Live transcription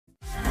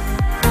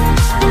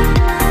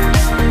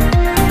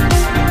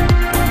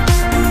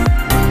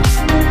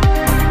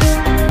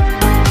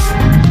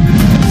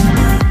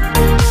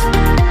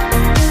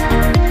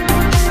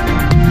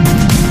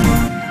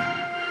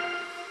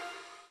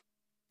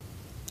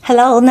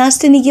Hello, nice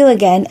to meet you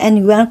again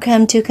and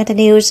welcome to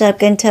continuous of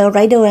Cần Thơ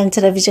radio and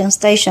television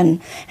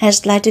station.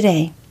 Headline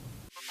today.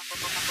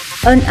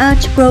 An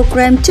art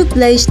program took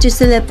place to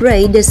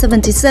celebrate the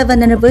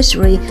 77th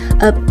anniversary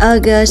of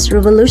August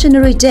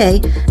Revolutionary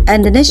Day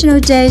and the National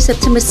Day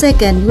September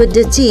 2nd with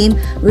the theme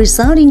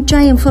Resounding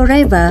Triumph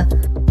Forever.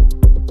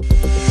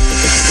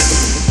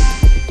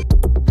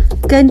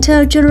 Cần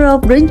Thơ General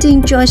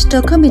Printing Joint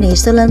Stock Company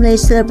solemnly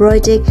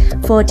celebrated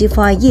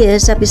 45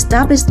 years of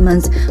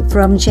establishment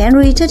from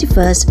January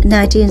 31st,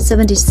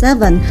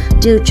 1977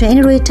 to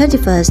January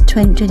 31st,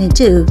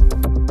 2022.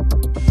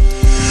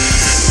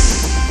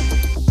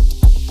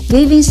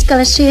 Giving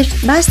scholarship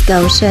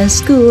baskets and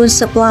school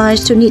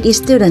supplies to needy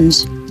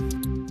students.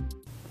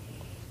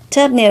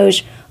 Top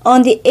news.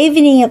 On the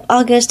evening of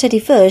August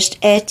 31st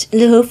at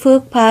Lưu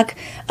Phước Park,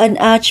 an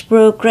art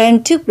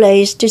program took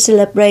place to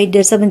celebrate the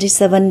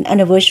 77th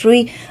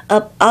anniversary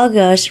of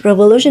August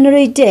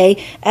Revolutionary Day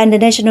and the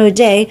National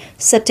Day,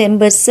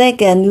 September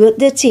 2nd, with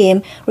the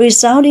theme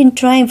Resounding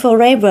Triumph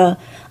Forever.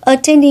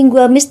 Attending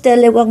were Mr.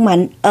 Lê Quang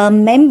Mạnh, a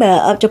member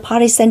of the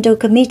Party Central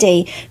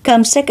Committee,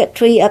 cum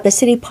Secretary of the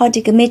City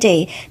Party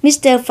Committee,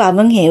 Mr. Phạm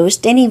Văn Hiểu,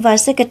 Standing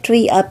Vice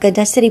Secretary of Cần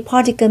Thơ City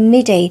Party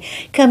Committee,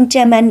 cum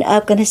Chairman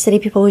of Cần Thơ City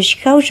People's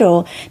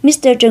Council,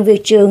 Mr. Trần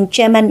Việt Trường,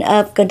 Chairman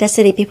of Cần Thơ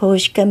City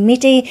People's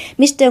Committee,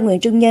 Mr. Nguyễn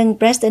Trung Nhân,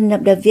 President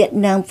of the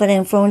Vietnam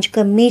Foreign Front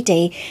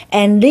Committee,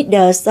 and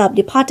leaders of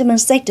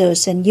department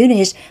sectors and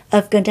units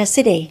of Cần Thơ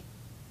City.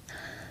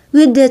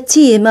 With the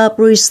theme of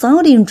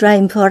Resounding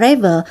Triumph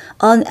Forever,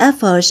 all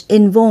efforts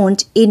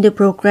involved in the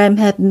program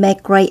have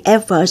made great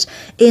efforts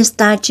in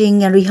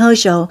staging and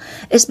rehearsal,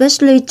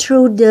 especially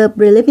through the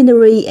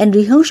preliminary and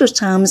rehearsal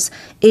times.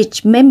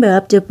 Each member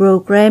of the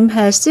program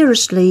has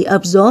seriously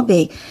absorbed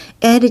it,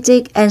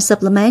 edited and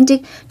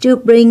supplemented to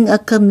bring a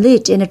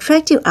complete and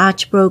attractive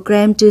art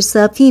program to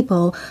serve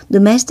people,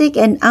 domestic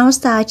and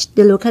outside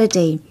the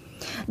locality.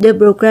 The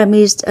program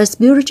is a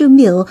spiritual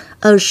meal,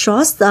 a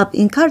source of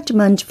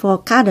encouragement for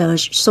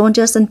cadres,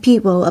 soldiers and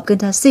people of Cần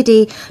Thơ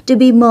City to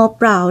be more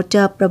proud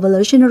of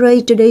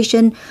revolutionary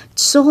tradition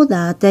so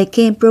that they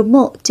can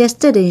promote their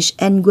studies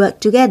and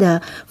work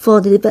together for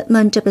the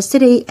development of the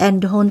city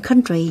and the whole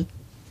country.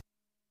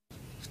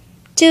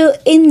 To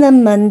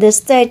implement the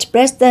state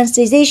president's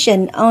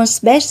decision on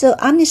special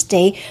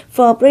amnesty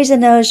for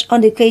prisoners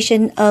on the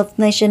occasion of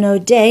National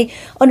Day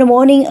on the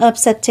morning of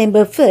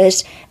September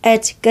 1st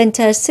at Cần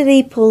Thơ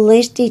City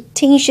Police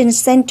Detention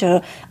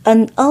Center,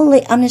 an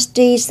early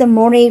amnesty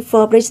ceremony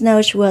for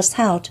prisoners was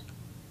held.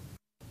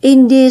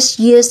 In this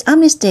year's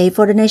amnesty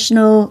for the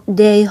National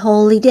Day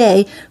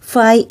holiday,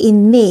 5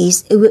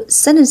 inmates with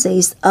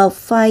sentences of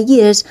 5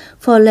 years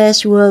for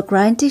less were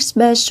granted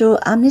special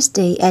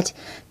amnesty at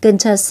Cần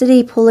Thơ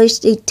City Police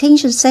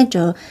Detention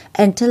Center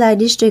and Tây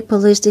District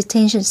Police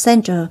Detention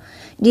Center.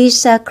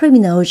 These are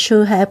criminals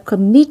who have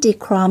committed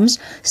crimes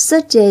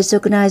such as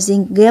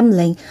organizing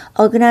gambling,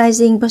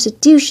 organizing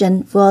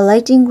prostitution,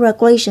 violating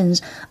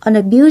regulations, and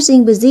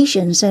abusing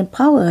positions and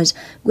powers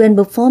when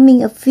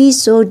performing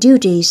official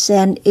duties,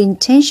 and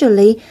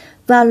intentionally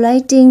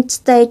violating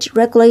state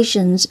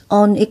regulations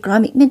on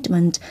economic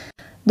management.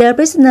 The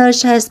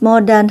prisoners has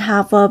more than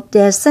half of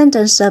their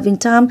sentence serving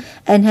time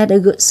and had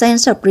a good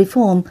sense of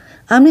reform.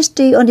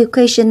 Amnesty on the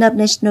occasion of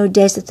National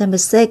Day September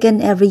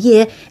 2nd every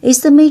year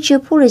is a major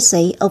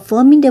policy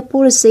affirming the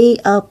policy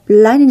of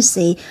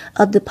leniency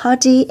of the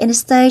party and the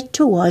state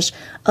towards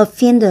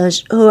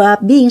offenders who are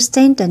being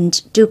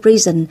sentenced to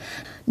prison.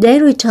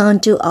 They return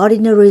to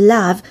ordinary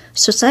life.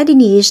 Society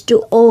needs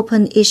to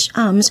open its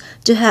arms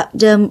to help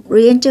them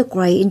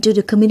reintegrate into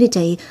the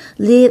community,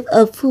 live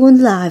a full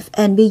life,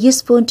 and be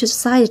useful to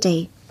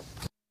society.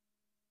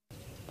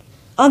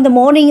 On the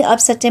morning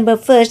of September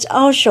 1st,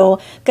 also,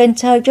 Cần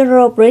Thơ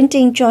General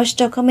Printing Joint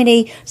Stock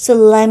Company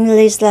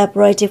solemnly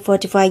celebrated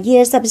 45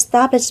 years of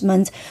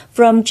establishment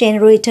from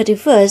January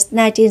 31st,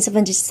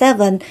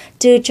 1977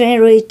 to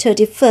January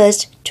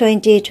 31st,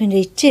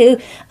 2022.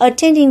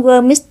 Attending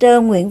were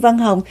Mr. Nguyễn Văn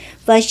Hồng,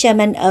 Vice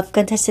Chairman of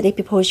Cần Thơ City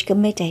People's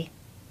Committee.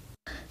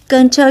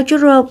 Cần Thơ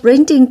General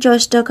Printing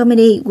Joint Stock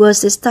Company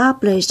was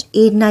established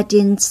in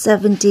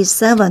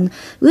 1977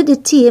 with the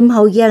theme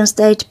Hậu Giang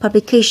State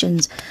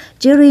Publications.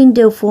 During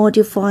the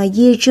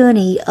 45-year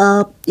journey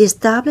of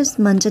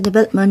establishment and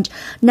development,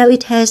 now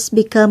it has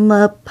become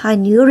a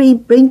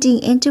pioneering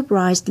printing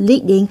enterprise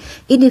leading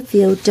in the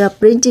field of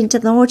printing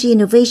technology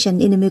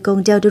innovation in the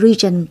Mekong Delta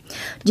region.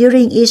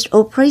 During its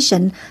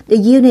operation, the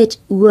unit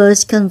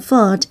was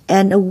conferred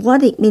and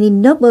awarded many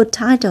noble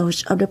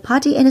titles of the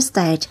party and the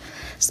state.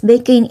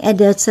 Speaking at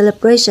the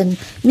celebration,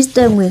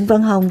 Mr. Nguyễn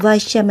Văn Hồng,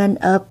 Vice Chairman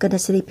of Cần Thơ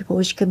City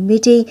People's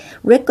Committee,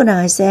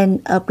 recognized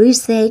and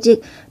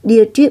appreciated the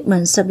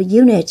achievements of the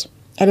unit.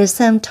 At the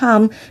same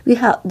time, we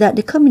hope that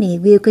the company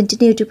will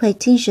continue to pay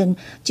attention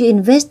to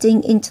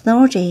investing in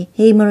technology,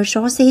 human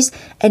resources,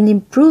 and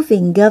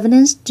improving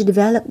governance to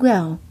develop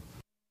well.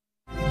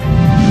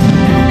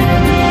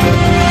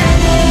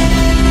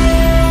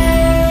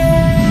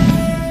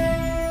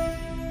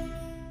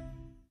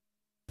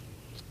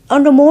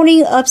 On the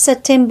morning of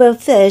September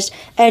 1st,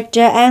 at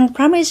Jaang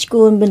Primary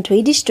School, Bình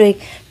Thủy District,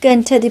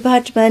 Cần Thơ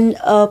Department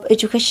of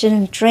Education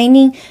and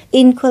Training,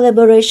 in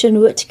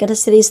collaboration with Cần Thơ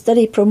City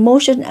Study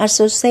Promotion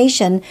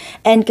Association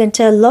and Cần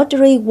Thơ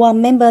Lottery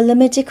One Member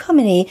Limited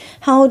Company,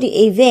 held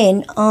the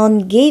event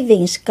on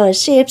giving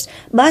scholarships,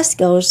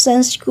 bicycles,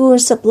 and school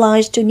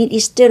supplies to needy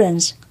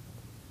students.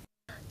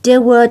 There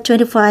were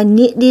 25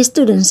 needy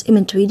students in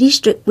Bình Thủy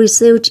District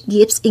received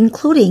gifts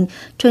including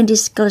 20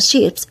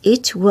 scholarships,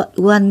 each worth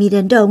 1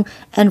 million dong,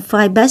 and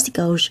 5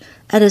 bicycles.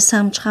 At the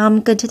same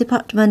time, Cần Thơ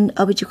Department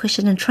of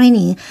Education and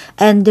Training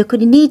and the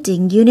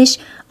coordinating units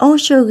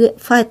also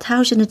gave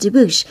 5,000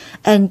 books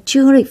and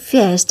 200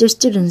 fares to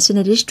students in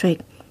the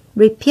district.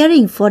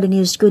 Preparing for the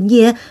new school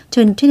year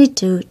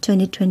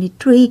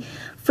 2022-2023,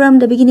 from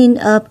the beginning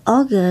of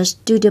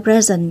August to the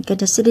present, Cần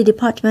Thơ City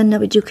Department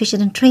of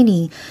Education and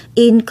Training,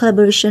 in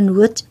collaboration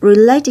with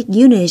related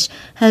units,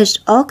 has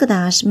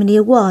organized many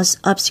awards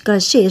of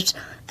scholarships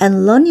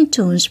and learning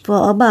tools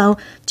for about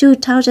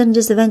 2,000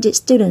 disadvantaged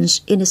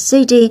students in the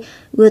city,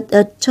 with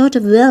a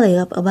total value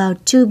of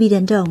about 2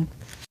 billion dong.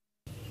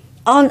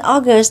 On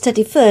August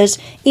 31st,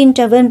 in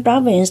Trà Vinh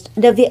Province,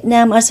 the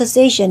Vietnam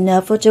Association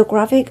of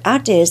Photographic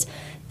Artists,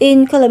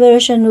 in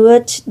collaboration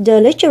with the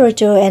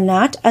Literature and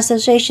Art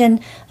Association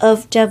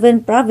of Trà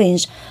Vinh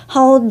Province,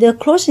 held the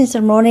closing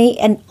ceremony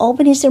and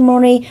opening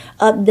ceremony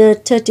of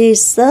the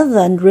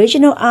 37th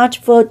Regional Art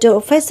Photo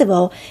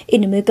Festival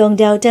in the Mekong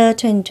Delta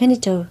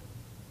 2022.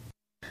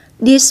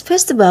 This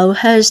festival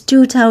has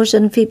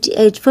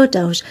 2,058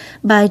 photos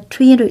by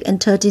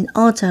 313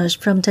 authors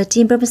from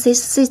 13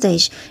 provinces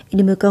cities in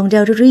the Mekong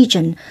Delta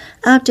region.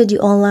 After the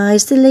online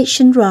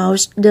selection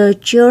rounds, the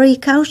jury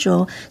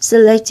council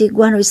selected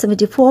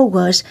 174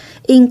 works,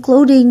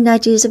 including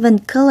 97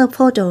 color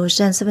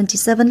photos and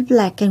 77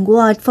 black and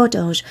white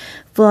photos,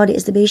 for the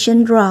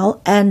exhibition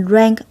round and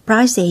rank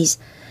prizes.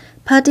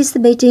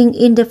 Participating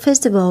in the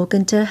festival,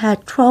 Cần Thơ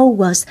had 12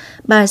 works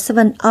by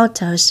 7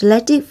 authors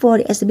selected for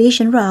the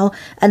exhibition round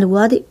and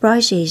awarded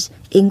prizes,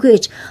 in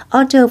which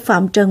author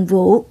Phạm Trần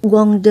Vũ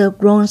won the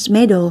bronze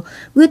medal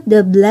with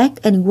the black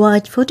and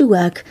white photo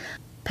work.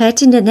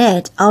 Painting the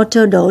Net,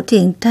 author Đỗ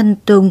Thiện Thanh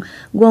Tùng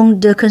won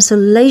the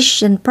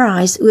consolation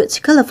prize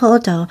with color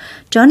photo,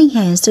 joining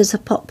hands to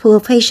support poor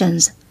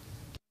patients.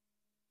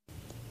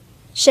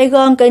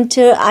 Saigon Cần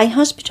Thơ Eye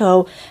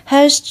Hospital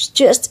has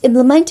just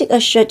implemented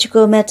a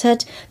surgical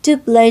method to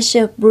place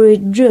a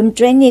room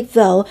drainage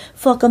valve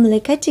for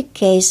complicated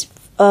case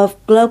of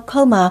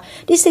glaucoma.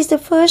 This is the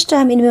first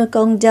time in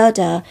Mekong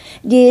Delta.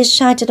 This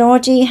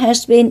technology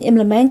has been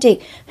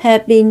implemented,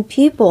 helping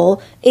people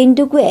in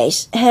the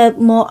West have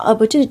more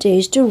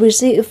opportunities to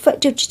receive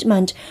effective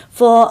treatment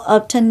for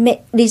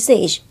ophthalmic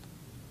disease.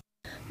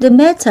 The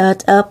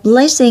method of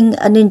placing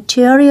an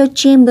interior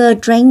chamber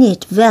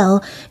drainage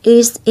valve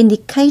is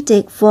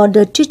indicated for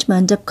the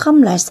treatment of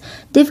complex,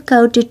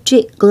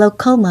 difficult-to-treat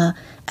glaucoma.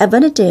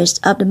 Advantages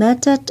of the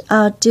method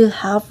are to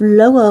have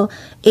lower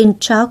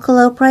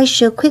intraocular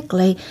pressure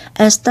quickly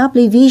and stop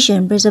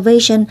vision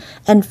preservation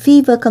and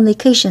fever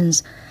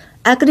complications.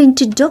 According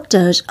to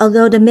doctors,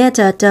 although the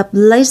method of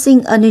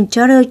placing an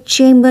interior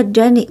chamber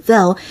drainage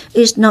valve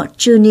is not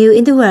too new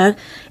in the world,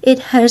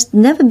 it has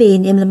never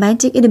been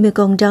implemented in the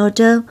Mekong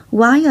Delta,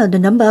 while the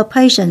number of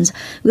patients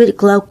with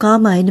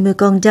glaucoma in the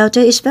Mekong Delta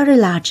is very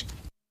large.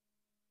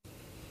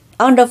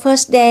 On the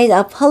first day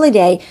of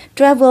holiday,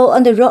 travel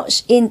on the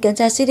roads in Cần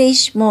Thơ City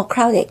is more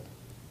crowded.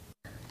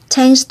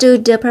 Thanks to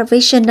the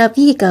provision of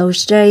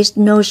vehicles, there is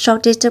no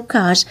shortage of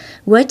cars.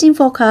 Waiting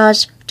for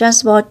cars,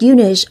 transport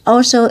units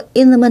also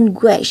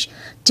implement wage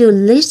to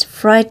list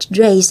freight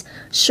rates,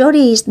 so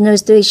there is no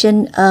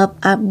situation of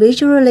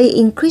arbitrarily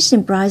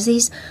increasing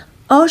prices.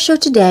 Also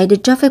today, the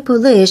traffic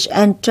police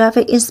and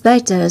traffic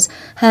inspectors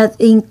have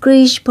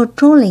increased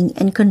patrolling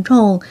and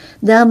control,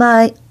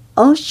 thereby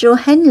also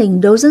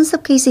handling dozens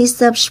of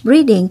cases of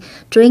speeding,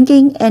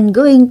 drinking, and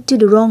going to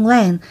the wrong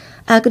lane.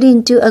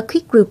 According to a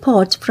quick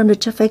report from the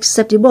Traffic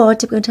Safety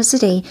Board of Cần Thơ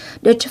City,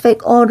 the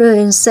traffic order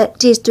and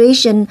safety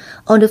situation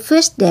on the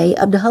first day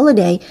of the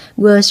holiday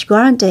was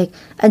granted,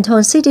 and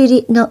Thôn City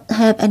did not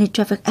have any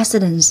traffic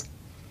accidents.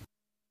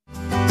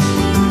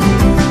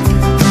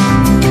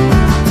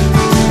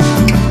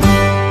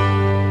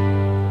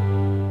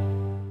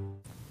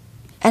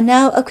 And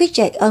now a quick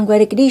check on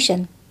weather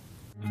condition.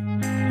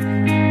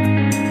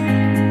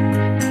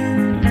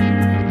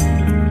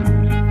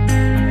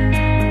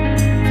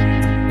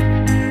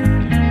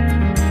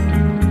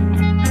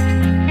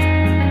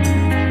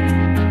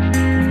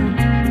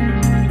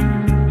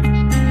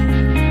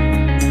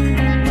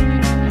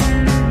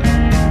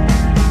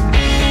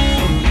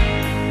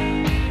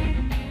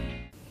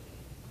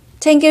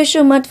 Thank you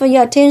so much for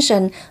your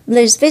attention.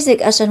 Please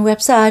visit us on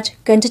website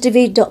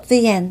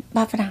kenthtv.vn.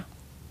 Bye for now.